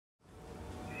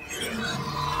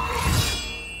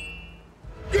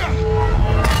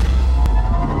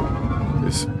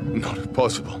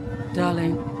possible.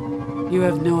 Darling, you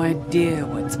have no idea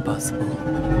what's possible.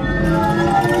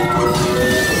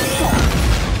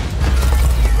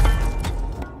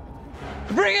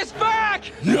 Bring us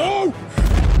back! No!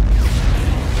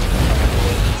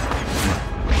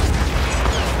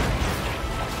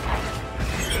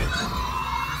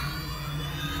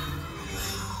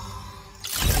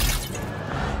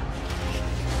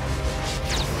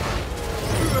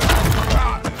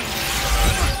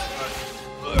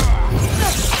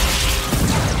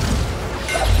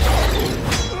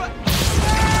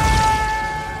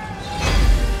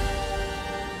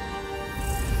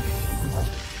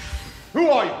 Who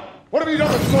are you? What have you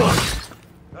done with Thor?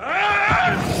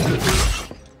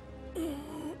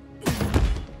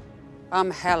 I'm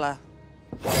Hela.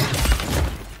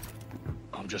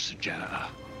 I'm just a janitor.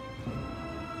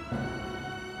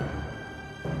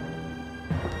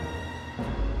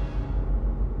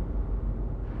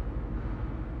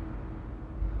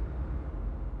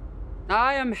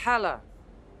 I am Hela.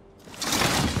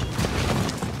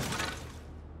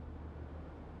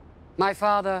 My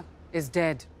father is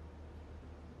dead.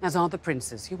 As are the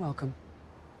princes. You're welcome.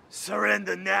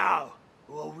 Surrender now,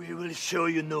 or we will show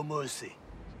you no mercy.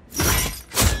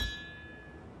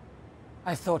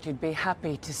 I thought you'd be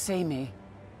happy to see me.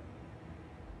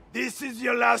 This is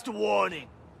your last warning.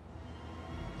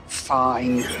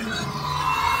 Fine.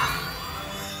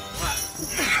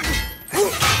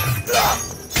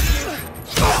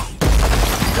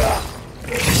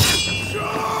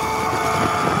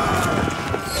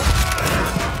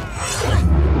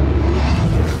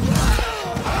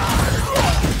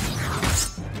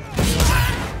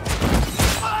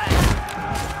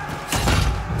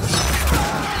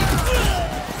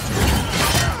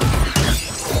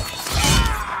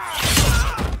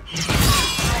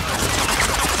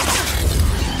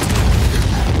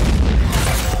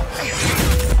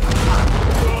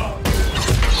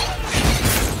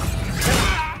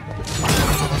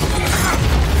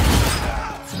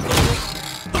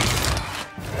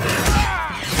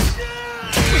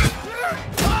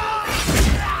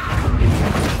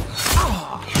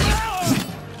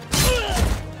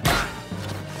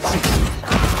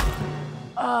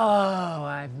 Oh,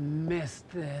 I've missed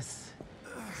this.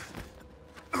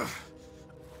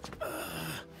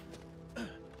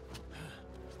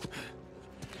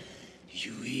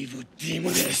 You evil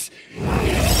demoness!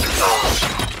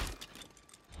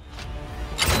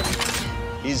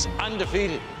 He's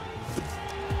undefeated.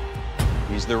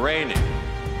 He's the reigning.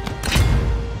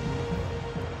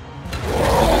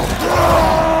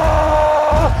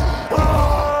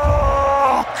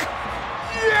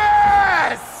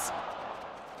 Yes!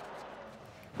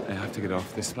 I have to get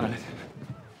off this planet.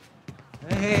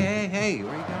 Hey,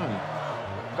 where are you going?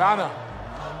 Banner!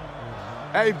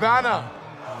 Hey, Banner!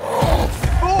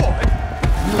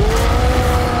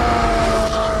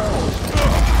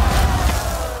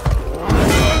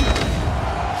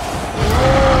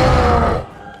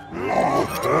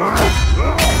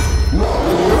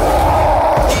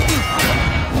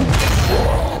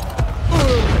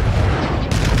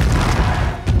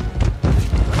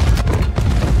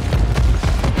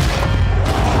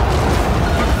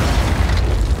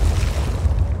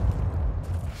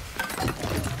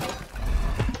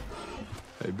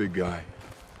 Hey, big guy.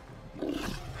 The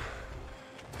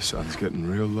sun's getting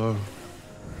real low.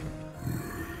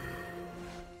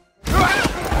 That's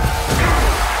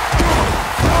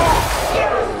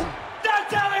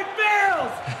how it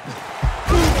feels!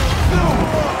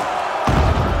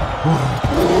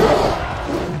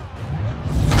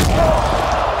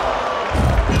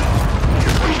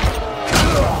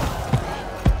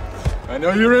 I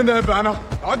know you're in there, Banner.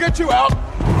 I'll get you out.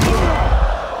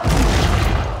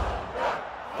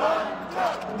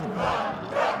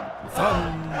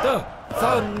 Thunder!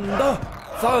 Thunder!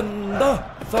 Thunder!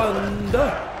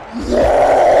 Thunder!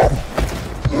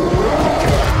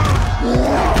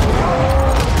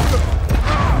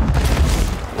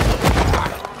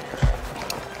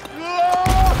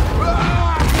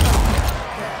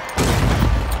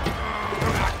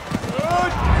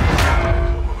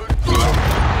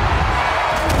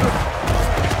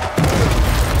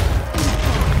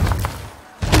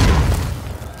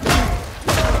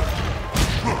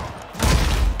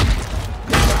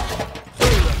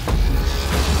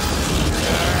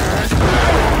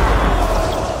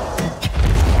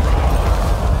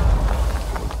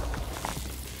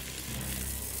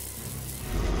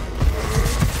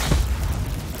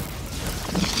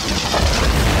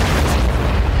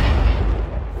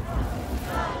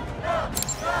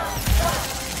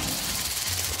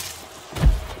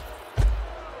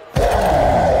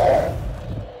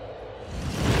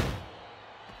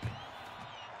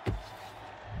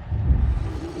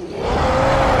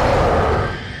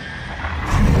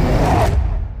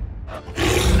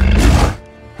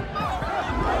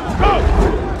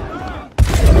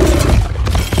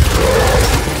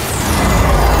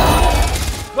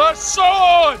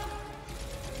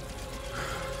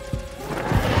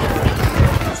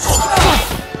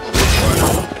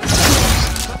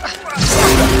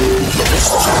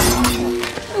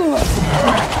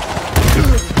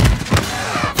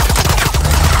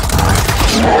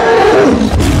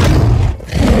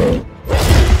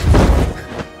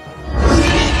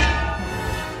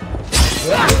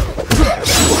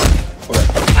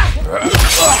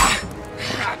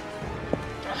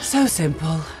 So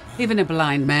simple. Even a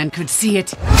blind man could see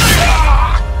it.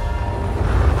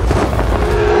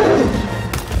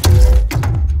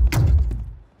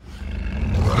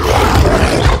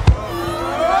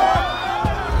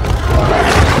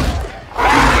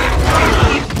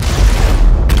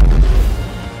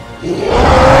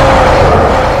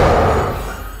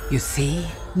 You see,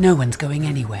 no one's going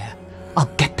anywhere.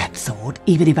 I'll get that sword,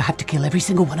 even if I have to kill every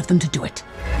single one of them to do it.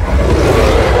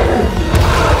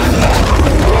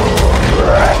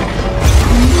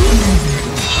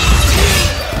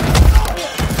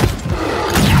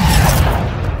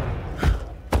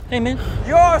 Hey, man.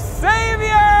 Your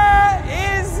savior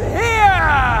is here!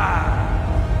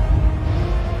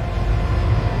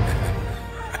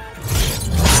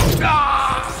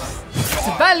 It's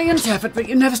a valiant effort, but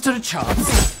you never stood a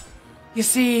chance. You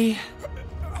see,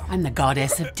 I'm the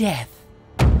goddess of death.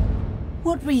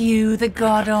 What were you the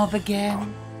god of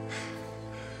again?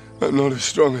 I'm not as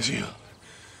strong as you.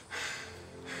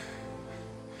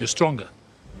 You're stronger.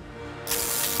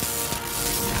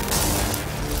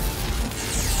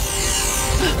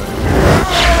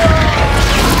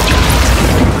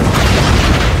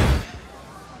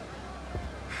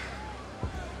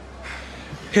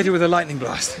 Hit it with a lightning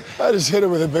blast. I just hit her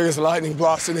with the biggest lightning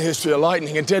blast in the history of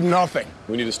lightning. It did nothing.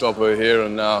 We need to stop her here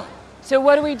and now. So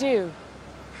what do we do?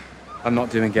 I'm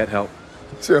not doing get help.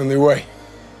 It's the only way.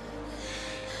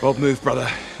 Bold move, brother.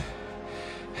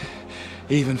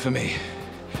 Even for me.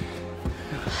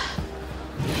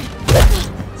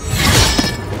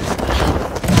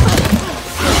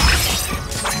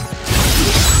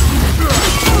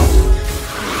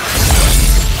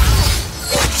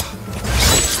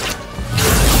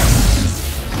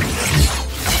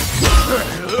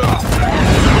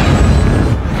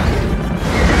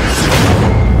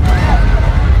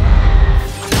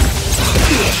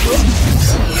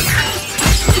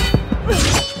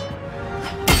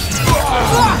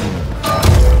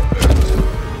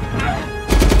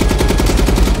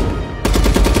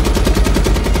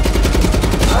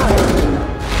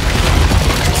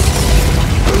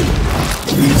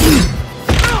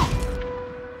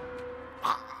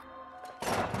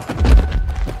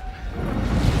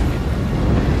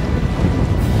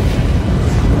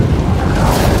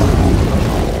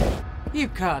 You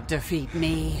can't defeat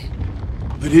me.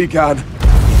 But he can.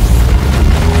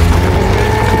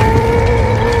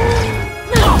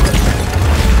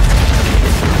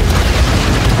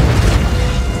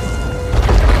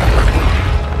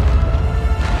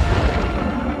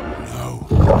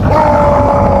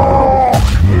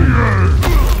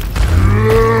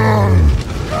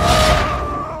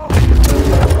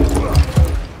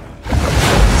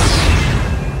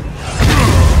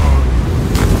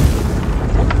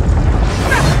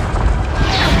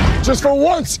 Just for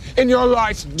once in your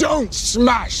life, don't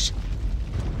smash!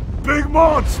 Big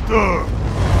monster!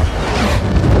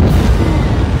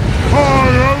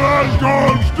 Higher than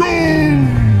God's doom!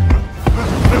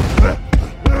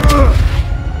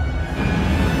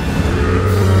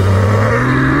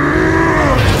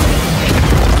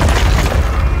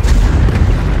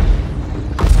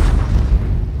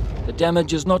 The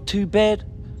damage is not too bad.